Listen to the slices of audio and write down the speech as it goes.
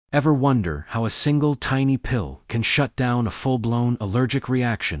Ever wonder how a single tiny pill can shut down a full-blown allergic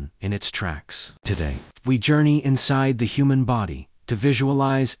reaction in its tracks? Today, we journey inside the human body to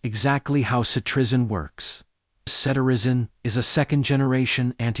visualize exactly how cetirizine works. Cetirizine is a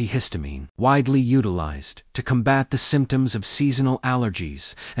second-generation antihistamine, widely utilized to combat the symptoms of seasonal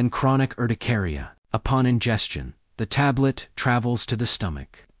allergies and chronic urticaria. Upon ingestion, the tablet travels to the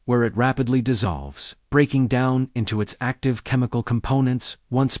stomach, where it rapidly dissolves, breaking down into its active chemical components.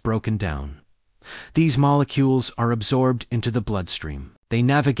 Once broken down, these molecules are absorbed into the bloodstream. They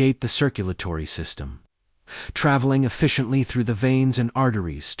navigate the circulatory system, traveling efficiently through the veins and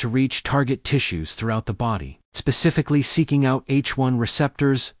arteries to reach target tissues throughout the body, specifically seeking out H1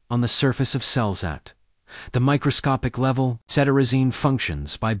 receptors on the surface of cells. At the microscopic level, cetirizine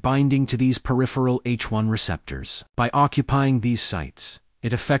functions by binding to these peripheral H1 receptors. By occupying these sites,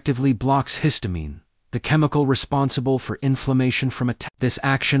 it effectively blocks histamine, the chemical responsible for inflammation from attacks. This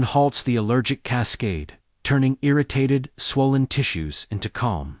action halts the allergic cascade, turning irritated, swollen tissues into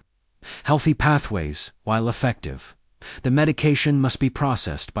calm, healthy pathways. While effective, the medication must be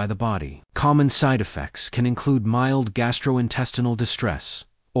processed by the body. Common side effects can include mild gastrointestinal distress,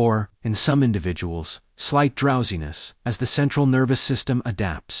 or, in some individuals, slight drowsiness, as the central nervous system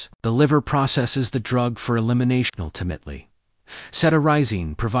adapts. The liver processes the drug for elimination. Ultimately,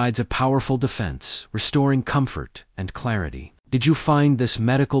 cetirizine provides a powerful defense, restoring comfort and clarity. Did you find this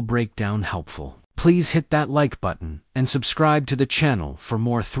medical breakdown helpful? Please hit that like button and subscribe to the channel for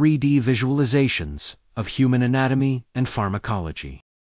more 3D visualizations of human anatomy and pharmacology.